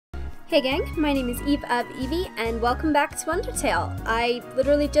Hey gang, my name is eveofEvee and welcome back to Undertale. I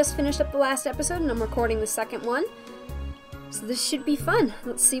literally just finished up the last episode and I'm recording the second one. So this should be fun.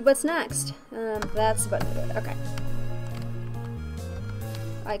 Let's see what's next. That's about it. Okay.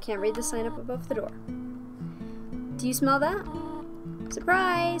 I can't read the sign up above the door. Do you smell that?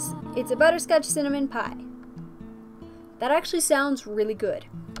 Surprise! It's a butterscotch cinnamon pie. That actually sounds really good.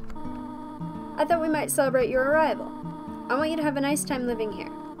 I thought we might celebrate your arrival. I want you to have a nice time living here.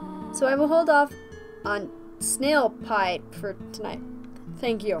 So I will hold off on snail pie for tonight.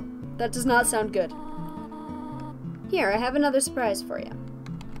 Thank you. That does not sound good. Here, I have another surprise for you.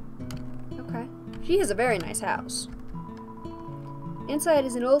 Okay. She has a very nice house. Inside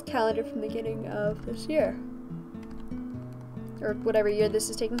is an old calendar from the beginning of this year. Or whatever year this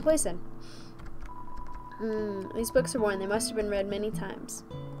is taking place in. These books are worn. They must have been read many times.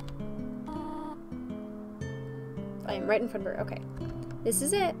 I am right in front of her. Okay. This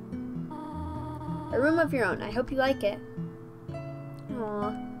is it. A room of your own. I hope you like it.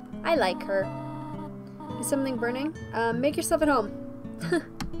 Aw, I like her. Is something burning? Make yourself at home.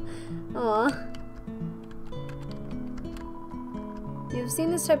 Aw. You've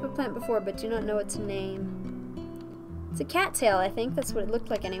seen this type of plant before, but do not know its name. It's a cattail, I think. That's what it looked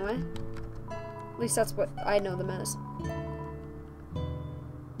like anyway. At least that's what I know them as.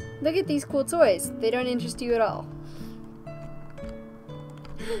 Look at these cool toys. They don't interest you at all.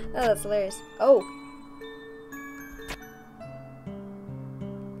 Oh, that's hilarious. Oh.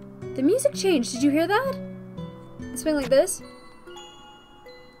 The music changed. Did you hear that? It's been like this.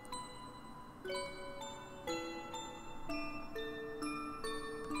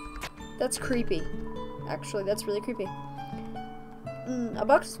 That's creepy. Actually, that's really creepy. A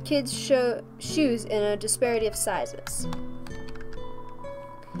box of kids' shoes in a disparity of sizes.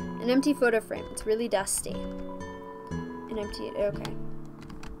 An empty photo frame. It's really dusty. An empty... Okay.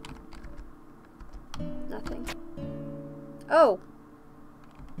 Nothing. Oh!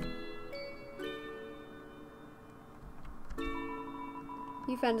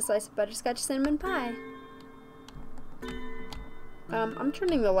 You found a slice of butterscotch cinnamon pie. I'm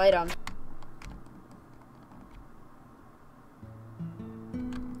turning the light on.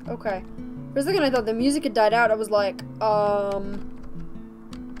 Okay. For a second I thought the music had died out. I was like, so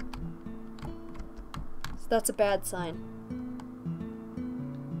that's a bad sign.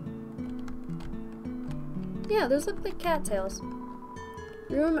 Yeah, those look like cattails.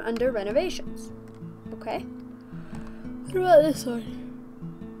 Room under renovations. Okay. What about this one?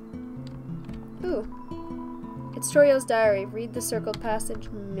 Ooh. It's Toriel's diary. Read the circled passage.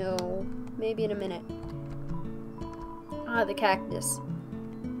 No. Maybe in a minute. Ah, the cactus.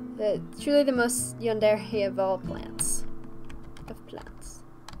 Truly the most yandere of all plants.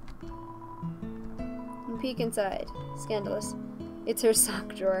 And peek inside. Scandalous. It's her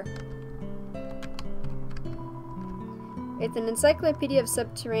sock drawer. It's an encyclopedia of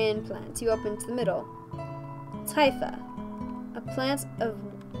subterranean plants. You open to the middle. Typha.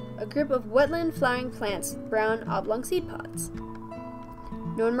 A group of wetland flowering plants with brown oblong seed pods.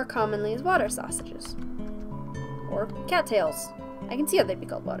 Known more commonly as water sausages. Or cattails. I can see how they'd be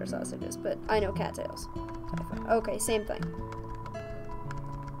called water sausages, but I know cattails. Okay, same thing.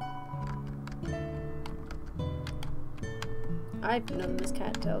 I've known them as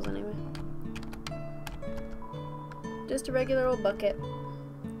cattails anyway. Just a regular old bucket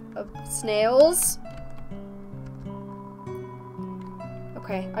of snails.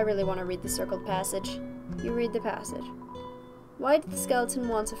 Okay, I really want to read the circled passage. You read the passage. Why did the skeleton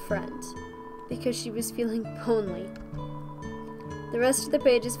want a friend? Because she was feeling lonely. The rest of the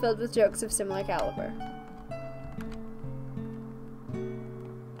page is filled with jokes of similar caliber.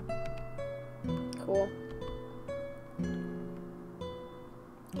 Cool.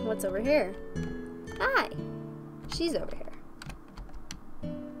 What's over here? Hi! She's over here.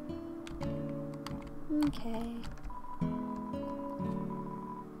 Okay.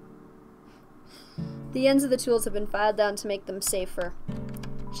 The ends of the tools have been filed down to make them safer.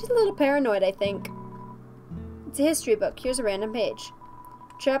 She's a little paranoid, I think. It's a history book. Here's a random page.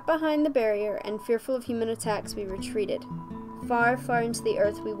 Trapped behind the barrier and fearful of human attacks, we retreated. Far, far into the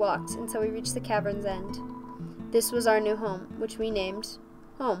earth we walked until we reached the cavern's end. This was our new home, which we named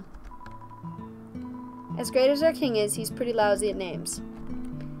Home. As great as our king is, he's pretty lousy at names.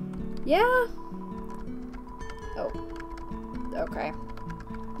 Yeah? Oh. Okay.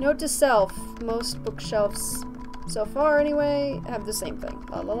 Note to self. Most bookshelves, so far anyway, have the same thing.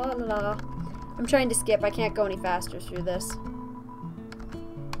 La la la la la. I'm trying to skip. I can't go any faster through this.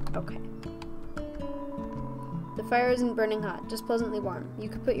 Okay. The fire isn't burning hot, just pleasantly warm. You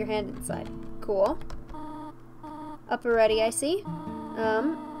could put your hand inside. Cool. Up already, I see.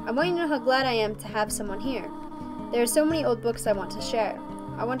 I want you to know how glad I am to have someone here. There are so many old books I want to share.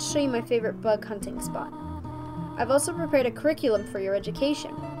 I want to show you my favorite bug hunting spot. I've also prepared a curriculum for your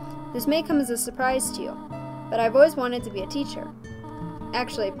education. This may come as a surprise to you, but I've always wanted to be a teacher.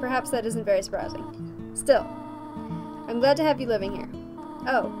 Actually, perhaps that isn't very surprising. Still, I'm glad to have you living here.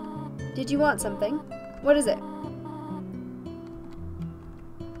 Oh, did you want something? What is it?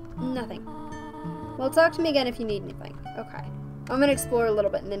 Nothing. Well, talk to me again if you need anything. Okay. I'm gonna explore a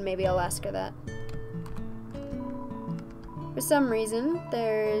little bit and then maybe I'll ask her that. For some reason,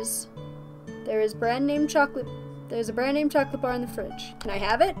 there's a brand name chocolate bar in the fridge. Can I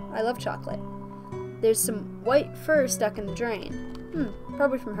have it? I love chocolate. There's some white fur stuck in the drain.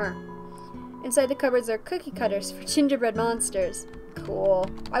 Probably from her. Inside the cupboards are cookie cutters for gingerbread monsters. Cool.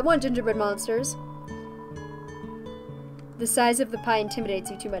 I want gingerbread monsters. The size of the pie intimidates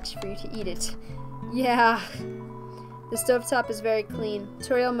you too much for you to eat it. Yeah. The stovetop is very clean.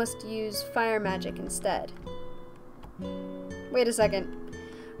 Toriel must use fire magic instead. Wait a second.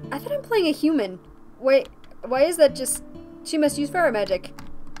 I thought I'm playing a human. Wait, why is that just... She must use fire magic.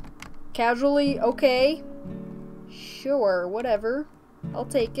 Casually, okay. Sure, whatever. I'll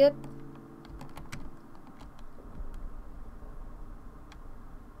take it.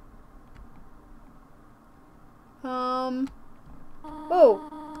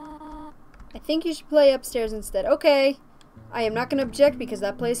 Oh. I think you should play upstairs instead. Okay. I am not going to object because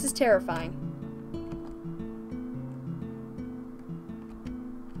that place is terrifying.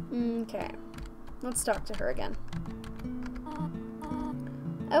 Okay. Let's talk to her again.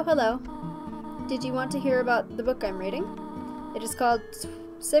 Oh, hello. Did you want to hear about the book I'm reading? It is called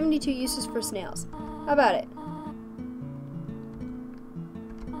 72 Uses for Snails. How about it?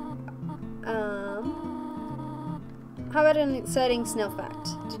 How about an exciting snail fact?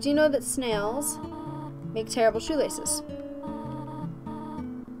 Did you know that snails make terrible shoelaces?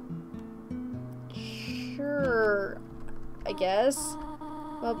 Sure, I guess.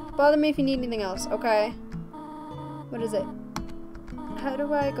 Well, bother me if you need anything else. Okay. What is it? How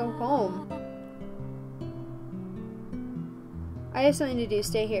do I go home? I have something to do.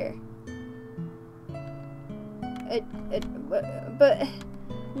 Stay here. But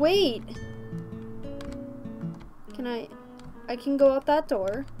wait. I can go out that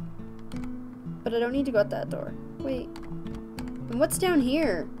door. But I don't need to go out that door. Wait. And what's down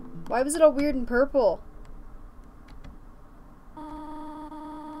here? Why was it all weird and purple?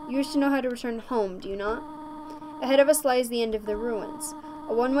 You wish to know how to return home, do you not? Ahead of us lies the end of the ruins,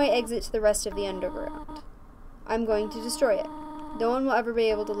 a one-way exit to the rest of the underground. I'm going to destroy it. No one will ever be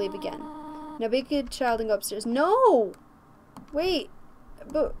able to leave again. Now be a good child and go upstairs. No! Wait,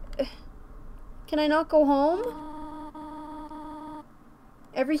 but... Can I not go home?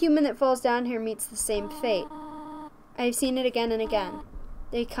 Every human that falls down here meets the same fate. I have seen it again and again.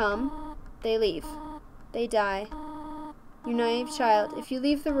 They come, they leave, they die. You naive child, if you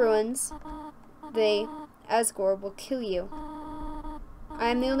leave the ruins, they, Asgore, will kill you. I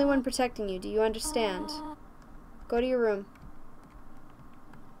am the only one protecting you, do you understand? Go to your room.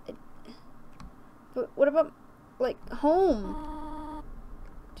 But what about, like, home?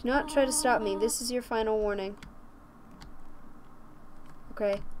 Do not try to stop me. This is your final warning.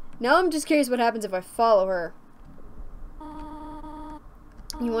 Okay. Now I'm just curious what happens if I follow her.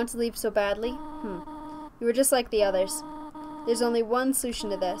 You want to leave so badly? You were just like the others. There's only one solution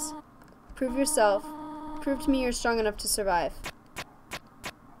to this. Prove yourself. Prove to me you're strong enough to survive.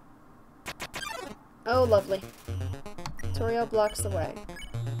 Oh, lovely. Toriel blocks the way.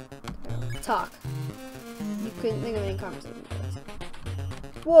 Talk. You couldn't think of any conversation.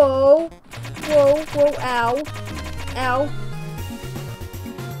 Whoa! Whoa, whoa, ow. Ow.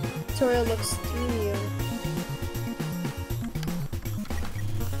 Toriel looks through you.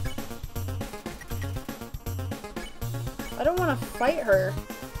 I don't want to fight her.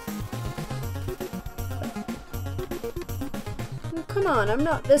 Oh, come on, I'm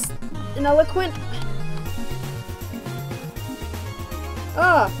not this ineloquent.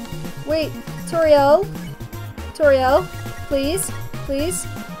 Ah! Wait, Toriel? Toriel? Please? Please?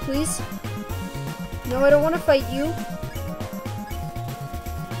 Please? No, I don't want to fight you.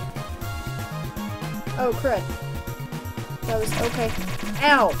 Oh, crud. That was okay.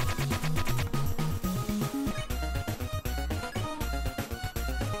 Ow!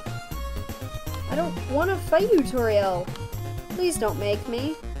 I don't want to fight you, Toriel. Please don't make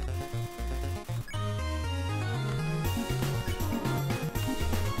me.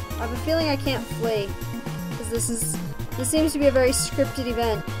 I have a feeling I can't flee. Because this seems to be a very scripted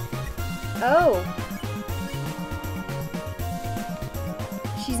event. Oh.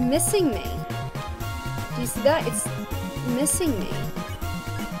 She's missing me. Do you see that? It's missing me.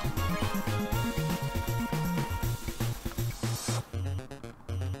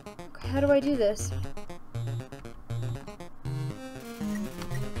 How do I do this?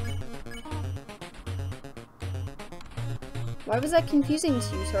 Why was that confusing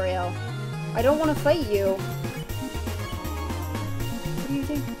to you, Toriel? I don't want to fight you. What do you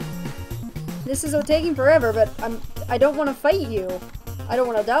think? This is taking forever, but I don't want to fight you. I don't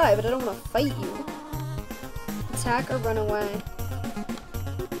want to die, but I don't want to fight you. Attack or run away.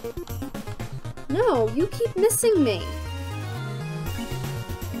 No, you keep missing me.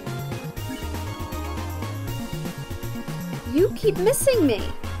 You keep missing me.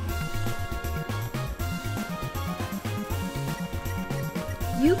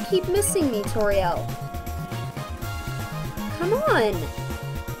 You keep missing me, Toriel. Come on.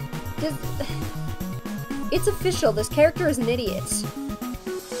 It's official. This character is an idiot.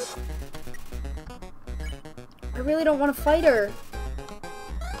 I really don't want to fight her.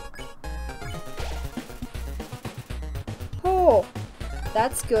 Oh,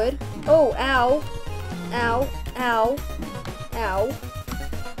 that's good. Oh, ow. Ow. Ow. Ow.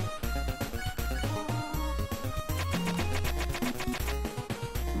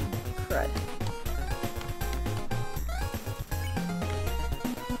 Crud.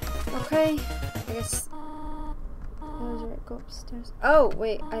 Okay, I guess. Go upstairs. Oh,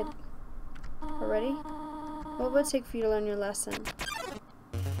 wait, already? What would it take for you to learn your lesson?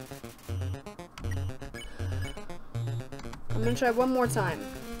 I'm gonna try one more time.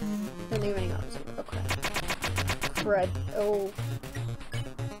 Don't think of any others. Okay. Crud. Oh.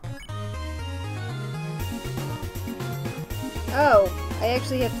 Oh, I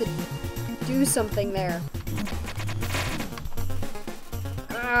actually have to do something there.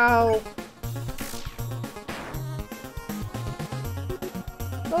 Ow.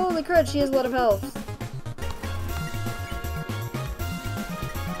 Holy crud, she has a lot of health.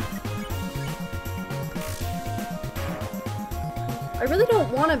 I really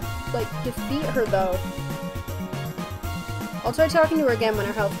don't want to, like, defeat her, though. I'll try talking to her again when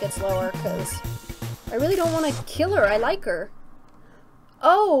her health gets lower, because I really don't want to kill her. I like her.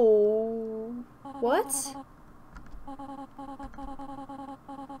 Oh. What?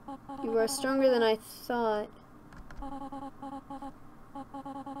 You are stronger than I thought.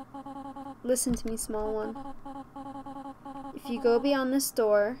 Listen to me, small one. If you go beyond this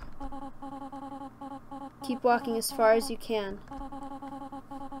door, keep walking as far as you can.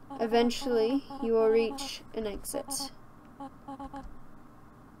 Eventually, you will reach an exit.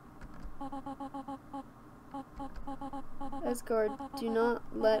 Asgard, do not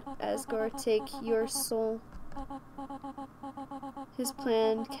let Asgard take your soul. His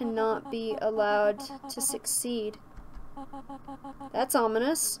plan cannot be allowed to succeed. That's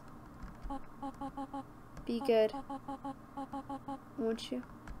ominous. Be good. Won't you?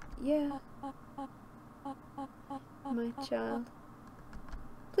 Yeah. My child.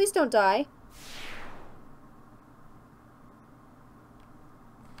 Please don't die.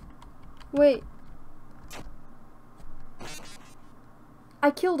 Wait. I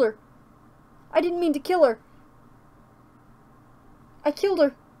killed her. I didn't mean to kill her. I killed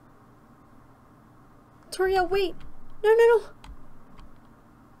her. Toriel, wait. No, no, no.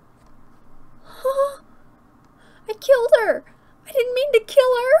 I killed her. I didn't mean to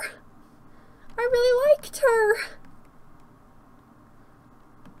kill her. I really liked her.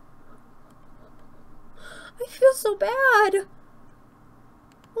 I feel so bad.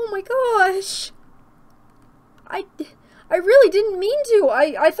 Oh my gosh. I really didn't mean to.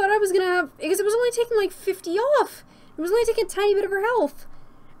 I thought I was gonna have, because it was only taking like 50 off. It was only taking a tiny bit of her health.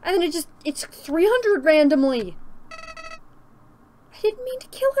 And then it's 300 randomly. I didn't mean to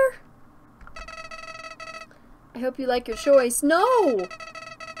kill her. I hope you like your choice. No!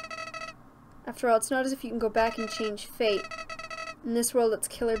 After all, it's not as if you can go back and change fate. In this world, let's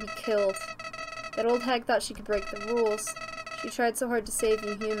kill or be killed. That old hag thought she could break the rules. She tried so hard to save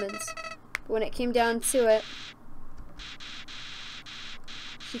you humans. But when it came down to it,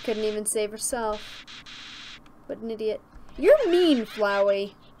 she couldn't even save herself. What an idiot. You're mean,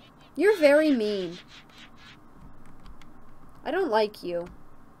 Flowey. You're very mean. I don't like you.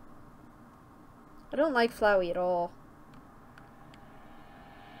 I don't like Flowey at all.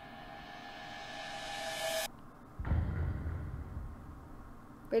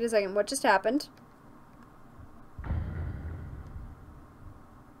 Wait a second, what just happened?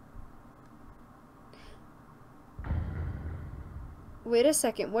 Wait a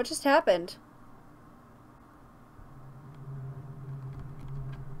second, what just happened?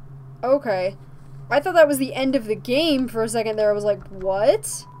 Okay. I thought that was the end of the game for a second there. I was like,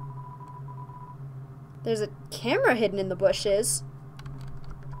 what? There's a camera hidden in the bushes.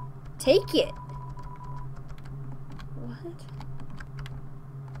 Take it. What?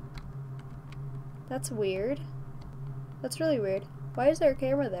 That's weird. That's really weird. Why is there a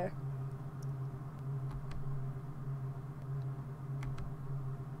camera there?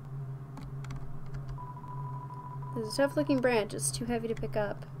 There's a tough looking branch. It's too heavy to pick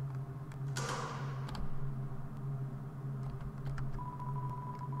up.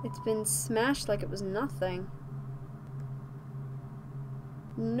 It's been smashed like it was nothing.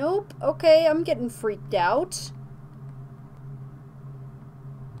 Nope. Okay, I'm getting freaked out.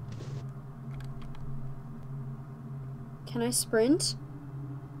 Can I sprint?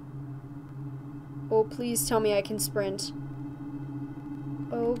 Oh, please tell me I can sprint.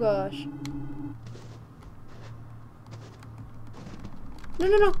 Oh gosh. No,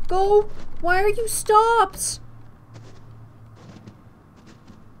 no, no, go! Why are you stopped?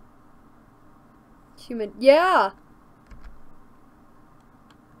 Human, yeah!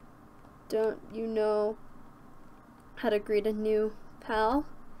 Don't you know how to greet a new pal?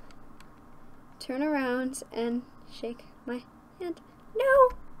 Turn around and shake my hand. No!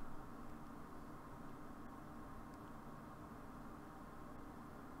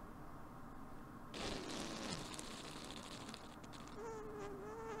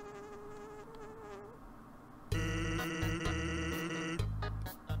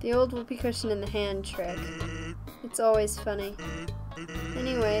 The old whoopee cushion in the hand trick. It's always funny.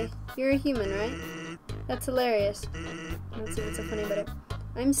 Anyway, you're a human, right? That's hilarious. Let's see what's so funny about it.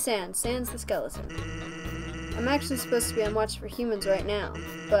 I'm Sans. Sans the skeleton. I'm actually supposed to be on watch for humans right now,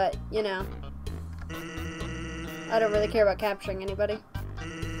 but, you know, I don't really care about capturing anybody.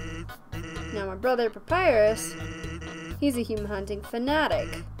 Now my brother Papyrus, he's a human hunting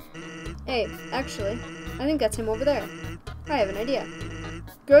fanatic. Hey, actually, I think that's him over there. I have an idea.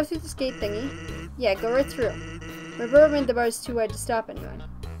 Go through this gate thingy. Yeah, go right through. My brother made the bars too wide to stop anyway.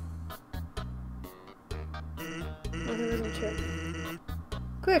 Well, that wasn't true.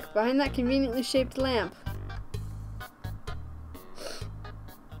 Quick, behind that conveniently shaped lamp.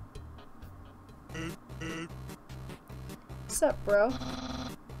 What's up, bro?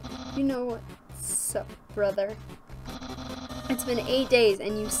 You know what's up, brother. It's been 8 days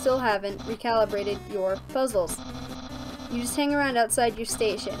and you still haven't recalibrated your puzzles. You just hang around outside your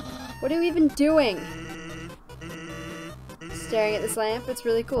station. What are you even doing? Staring at this lamp? It's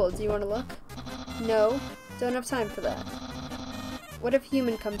really cool. Do you want to look? No, don't have time for that. What if a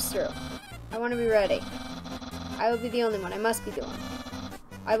human comes through? I want to be ready. I will be the only one. I must be the one.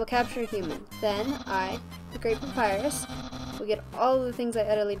 I will capture a human. Then I, the great Papyrus, will get all of the things I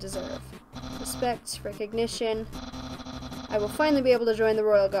utterly deserve. Respect, recognition. I will finally be able to join the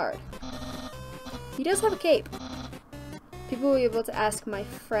Royal Guard. He does have a cape. People will be able to ask my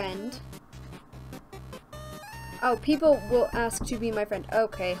friend. Oh, people will ask to be my friend.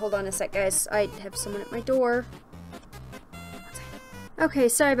 Okay, hold on a sec, guys. I have someone at my door. Okay,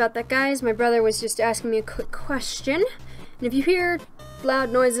 sorry about that, guys. My brother was just asking me a quick question. And if you hear loud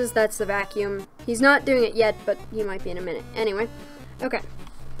noises, that's the vacuum. He's not doing it yet, but he might be in a minute. Anyway, okay.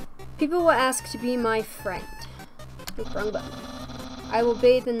 People will ask to be my friend. Oop, wrong button. I will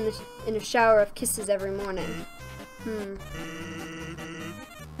bathe in a shower of kisses every morning.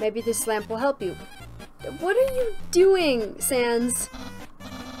 Maybe this lamp will help you. What are you doing, Sans?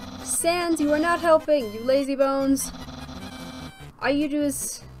 Sans, you are not helping, you lazy bones. All you do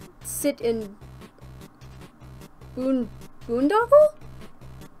is sit in boondoggle?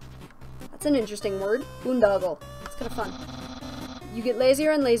 That's an interesting word. Boondoggle. It's kind of fun. You get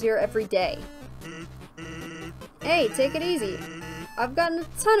lazier and lazier every day. Hey, take it easy. I've gotten a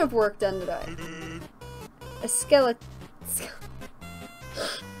ton of work done today. A skeleton.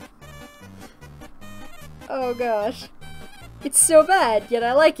 Oh gosh. It's so bad, yet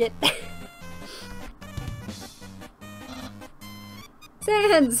I like it.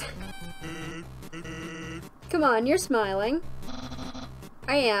 Sans! Come on, you're smiling.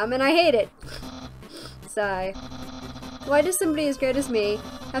 I am, and I hate it. Sigh. Why does somebody as great as me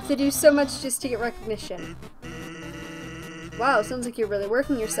have to do so much just to get recognition? Wow, sounds like you're really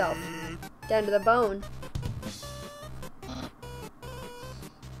working yourself. Down to the bone.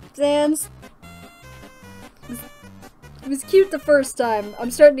 Sans. It was cute the first time.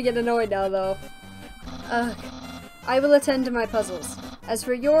 I'm starting to get annoyed now, though. Ugh. I will attend to my puzzles. As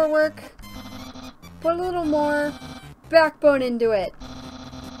for your work, put a little more backbone into it.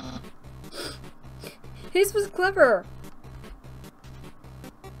 His was clever.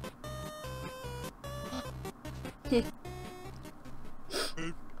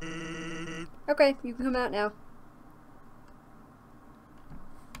 Okay, you can come out now.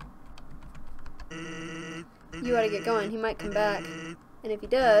 You ought to get going. He might come back. And if he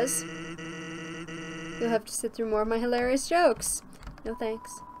does, you'll have to sit through more of my hilarious jokes. No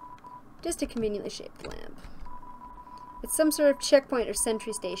thanks. Just a conveniently shaped lamp. It's some sort of checkpoint or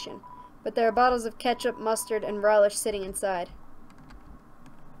sentry station, but there are bottles of ketchup, mustard, and relish sitting inside.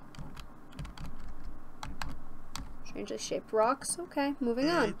 Strangely shaped rocks. Okay, moving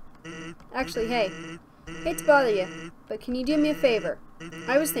on. Actually, hey. Hate to bother you, but can you do me a favor?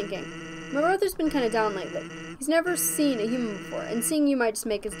 I was thinking, my brother's been kind of down lately. He's never seen a human before, and seeing you might just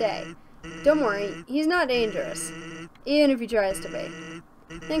make his day. Don't worry, he's not dangerous, even if he tries to be.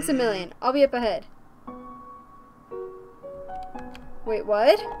 Thanks a million. I'll be up ahead. Wait,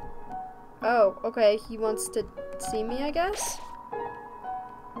 what? Oh, okay, he wants to see me, I guess?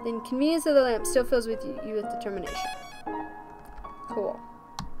 The inconvenience of the lamp still fills with you with determination. Cool.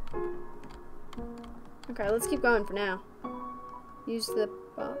 Okay, let's keep going for now. Use the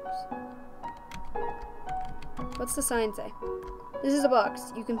box. What's the sign say? This is a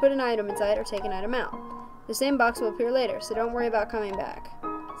box. You can put an item inside or take an item out. The same box will appear later, so don't worry about coming back.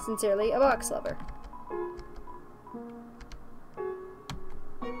 Sincerely, a box lover.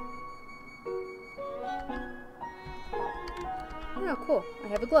 Oh, cool. I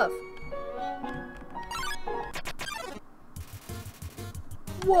have a glove.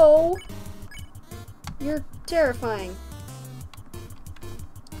 Whoa! You're terrifying.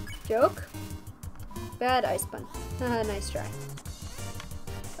 Joke? Bad ice bun. Haha, nice try.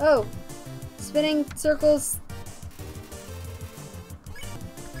 Oh! Spinning circles.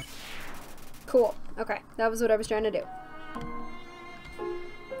 Cool. Okay, that was what I was trying to do.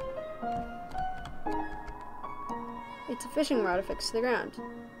 It's a fishing rod affixed to the ground.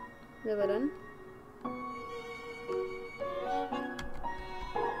 Reel it in.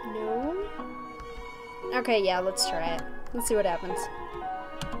 No? Okay, yeah, let's try it. Let's see what happens.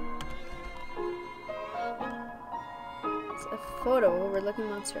 It's a photo of a weird-looking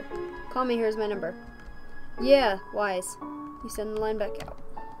monster. Call me, here's my number. Yeah, wise. You send the line back out.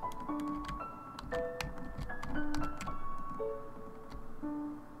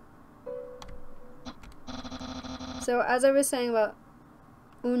 So, as I was saying about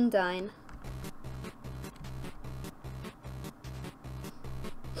Undine,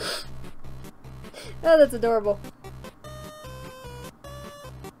 oh, that's adorable.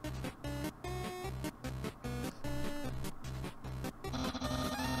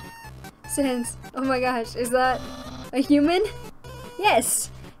 Sans, oh my gosh, is that a human?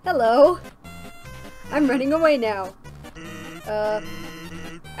 Yes! Hello! I'm running away now.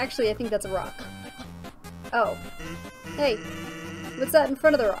 Actually, I think that's a rock. Oh. Hey, what's that in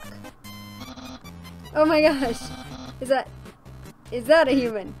front of the rock? Oh my gosh! Is that a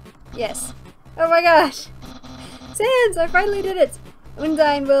human? Yes. Oh my gosh! Sans, I finally did it!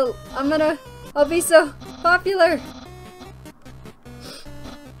 Undine I'll be so popular!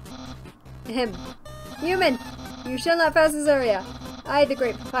 Ahem. Human! You shall not pass this area. I, the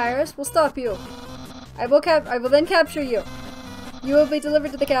Great Papyrus, will stop you. I will then capture you. You will be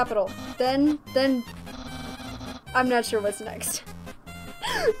delivered to the capital. Then, I'm not sure what's next.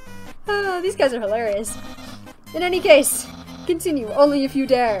 Oh, these guys are hilarious. In any case, continue, only if you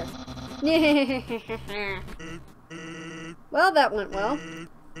dare. Well, that went well.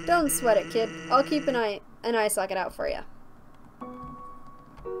 Don't sweat it, kid. I'll keep an eye socket out for you.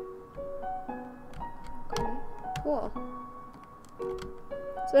 Okay, cool.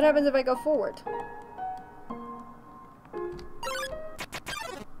 So what happens if I go forward?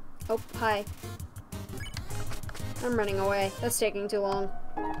 Oh, hi. I'm running away. That's taking too long.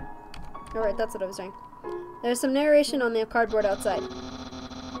 Alright, that's what I was doing. There's some narration on the cardboard outside.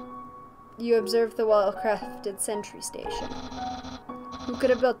 You observe the well-crafted sentry station. Who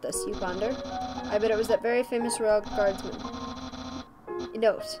could have built this, you ponder? I bet it was that very famous royal guardsman.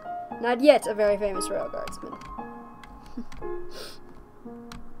 Note, not yet a very famous royal guardsman.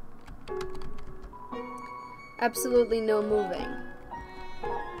 Absolutely no moving.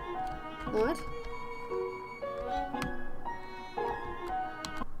 What?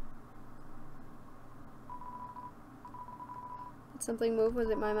 Did something move? Was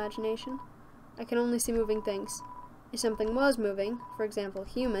it my imagination? I can only see moving things. If something was moving, for example,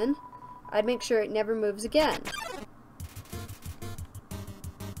 human, I'd make sure it never moves again.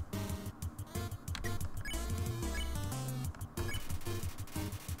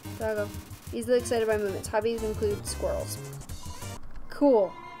 Doggo. Easily excited by movements. Hobbies include squirrels.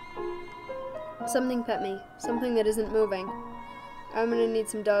 Cool. Something pet me. Something that isn't moving. I'm gonna need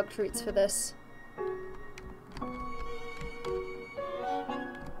some dog treats for this.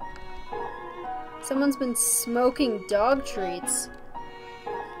 Someone's been smoking dog treats.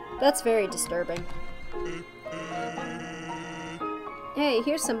 That's very disturbing. Hey,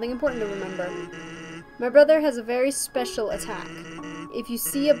 here's something important to remember. My brother has a very special attack. If you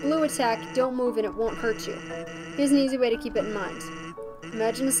see a blue attack, don't move and it won't hurt you. Here's an easy way to keep it in mind.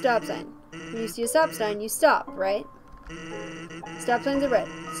 Imagine a stop sign. When you see a stop sign, you stop, right? Stop signs are red,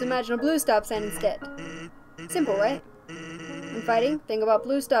 so imagine a blue stop sign instead. Simple, right? When fighting, think about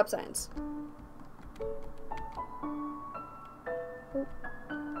blue stop signs.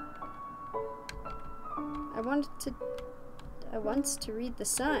 I want to read the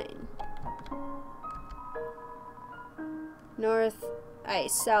sign. North,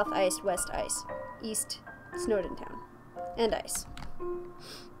 ice. South, ice. West, ice. East, Snowden Town. And ice.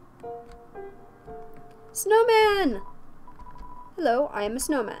 Snowman! Hello, I am a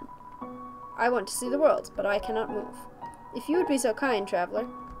snowman. I want to see the world, but I cannot move. If you would be so kind, traveler,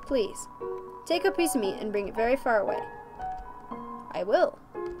 please, take a piece of me and bring it very far away. I will.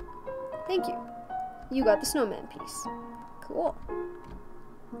 Thank you. You got the snowman piece. Cool.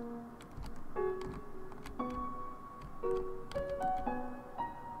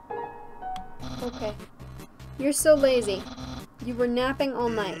 Okay. You're so lazy. You were napping all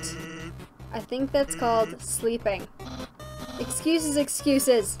night. I think that's called sleeping. Excuses,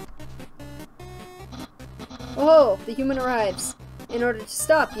 excuses. Oh, the human arrives. In order to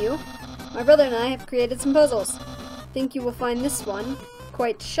stop you, my brother and I have created some puzzles. Think you will find this one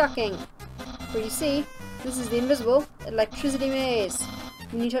quite shocking. For you see, this is the invisible electricity maze.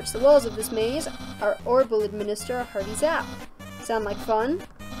 When you touch the walls of this maze, our orb will administer a hearty zap. Sound like fun?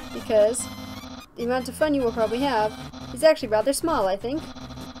 Because the amount of fun you will probably have is actually rather small, I think.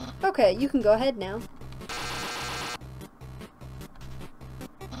 Okay, you can go ahead now.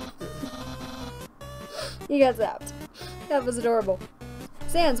 He got zapped. That was adorable.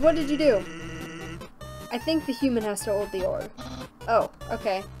 Sans, what did you do? I think the human has to hold the orb. Oh,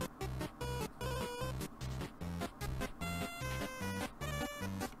 okay.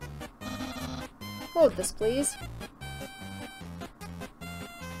 Hold this, please.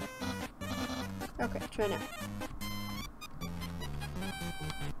 Okay, try now.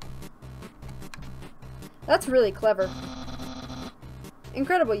 That's really clever.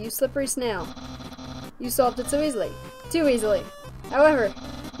 Incredible, you slippery snail. You solved it so easily. Too easily. However,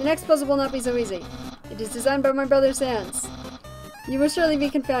 the next puzzle will not be so easy. It is designed by my brother Sans. You will surely be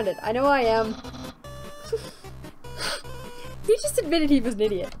confounded. I know I am. He just admitted he was an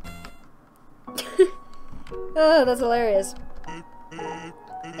idiot. Oh, that's hilarious.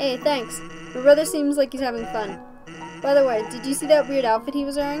 Hey, thanks. My brother seems like he's having fun. By the way, did you see that weird outfit he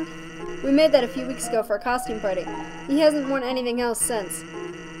was wearing? We made that a few weeks ago for a costume party. He hasn't worn anything else since.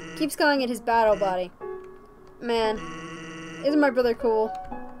 Keeps calling it his battle body. Man, isn't my brother cool?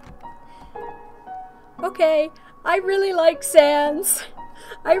 Okay, I really like Sans.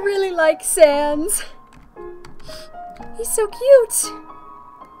 I really like Sans. He's so cute.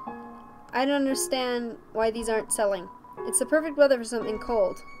 I don't understand why these aren't selling. It's the perfect weather for something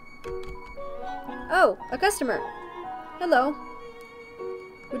cold. Oh, a customer. Hello.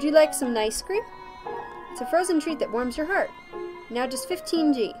 Would you like some ice cream? It's a frozen treat that warms your heart. Now just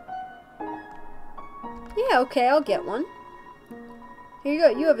 15G. Yeah, okay, I'll get one. Here you go,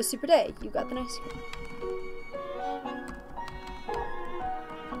 you have a super day. You got the ice cream.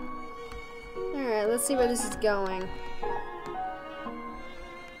 Alright, let's see where this is going.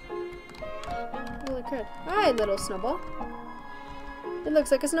 Holy crap. Hi, little snowball. It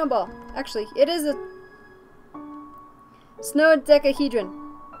looks like a snowball. Actually, it is a snowdecahedron.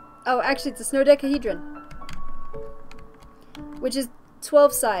 Oh, actually, it's a snowdecahedron. Which is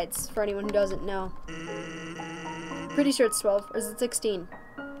 12 sides, for anyone who doesn't know. Pretty sure it's 12, or is it 16?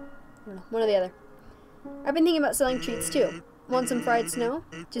 I don't know, one or the other. I've been thinking about selling treats too. Want some fried snow?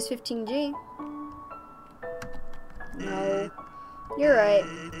 Just 15G. No. You're right.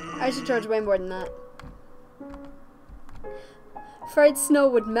 I should charge way more than that. Fried snow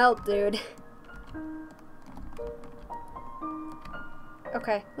would melt, dude.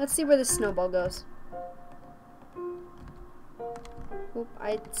 Okay, let's see where this snowball goes. Oop,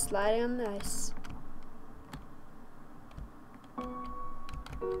 I slide on the ice.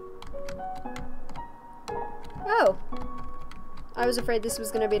 Oh! I was afraid this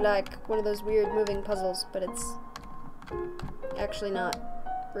was gonna be like one of those weird moving puzzles, but it's actually not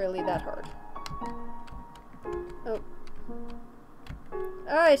really that hard. Oh.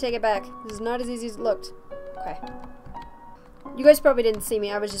 I take it back. This is not as easy as it looked. Okay. You guys probably didn't see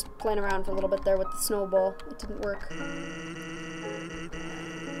me. I was just playing around for a little bit there with the snowball. It didn't work.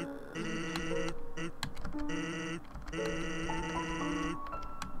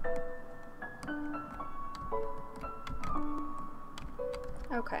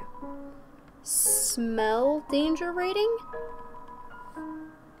 Okay. Smell danger rating?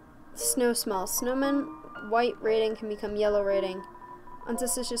 Snow smell. Snowman white rating can become yellow rating.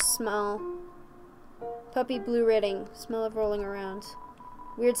 Unsuspicious smell. Puppy blue rating. Smell of rolling around.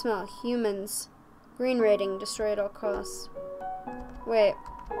 Weird smell. Humans. Green rating. Destroy at all costs. Wait.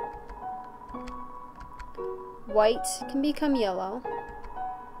 White can become yellow.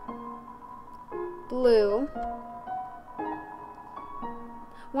 Blue.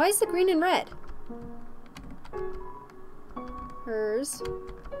 Why is the green and red? Hers.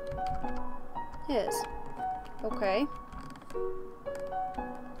 His. Okay.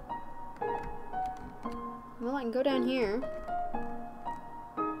 Well, I can go down here.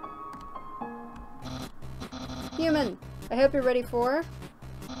 Human! I hope you're ready for...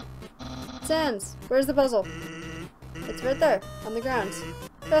 Sans! Where's the puzzle? It's right there, on the ground.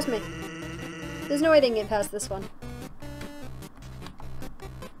 Trust me. There's no way they can get past this one.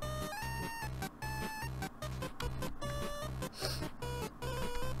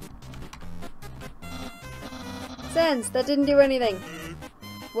 Sans! That didn't do anything.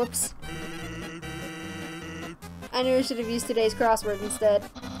 Whoops. I knew I should have used today's crossword instead.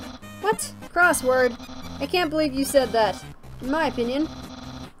 What? Crossword? I can't believe you said that. In my opinion,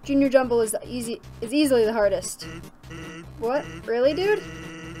 Junior Jumble is easily the hardest. What? Really, dude?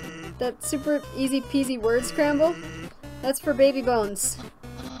 That super easy peasy word scramble? That's for baby bones.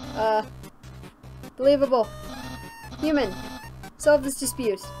 Believable. Human. Solve this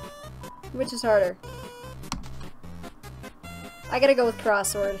dispute. Which is harder? I gotta go with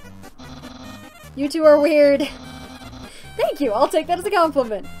crossword. You two are weird. Thank you, I'll take that as a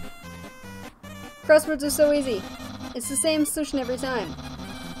compliment. Crosswords are so easy. It's the same solution every time.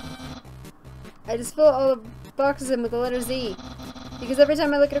 I just fill all the boxes in with the letter Z. Because every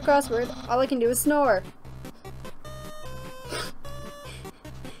time I look at a crossword, all I can do is snore.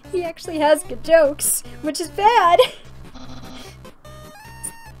 He actually has good jokes, which is bad.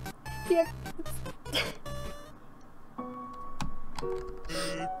 Yeah.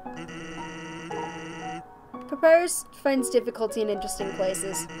 Papyrus finds difficulty in interesting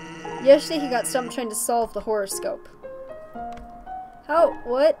places. Yesterday he got stumped trying to solve the horoscope. How?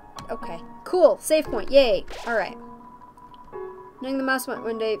 What? Okay. Cool. Save point. Yay. Alright. Knowing the mouse might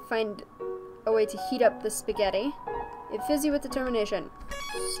one day find a way to heat up the spaghetti. It fills you with determination.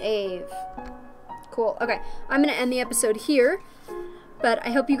 Save. Cool. Okay. I'm going to end the episode here. But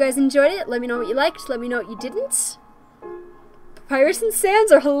I hope you guys enjoyed it. Let me know what you liked. Let me know what you didn't. Papyrus and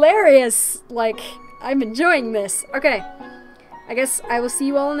Sans are hilarious. Like, I'm enjoying this. Okay. I guess I will see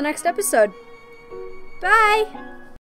you all in the next episode. Bye!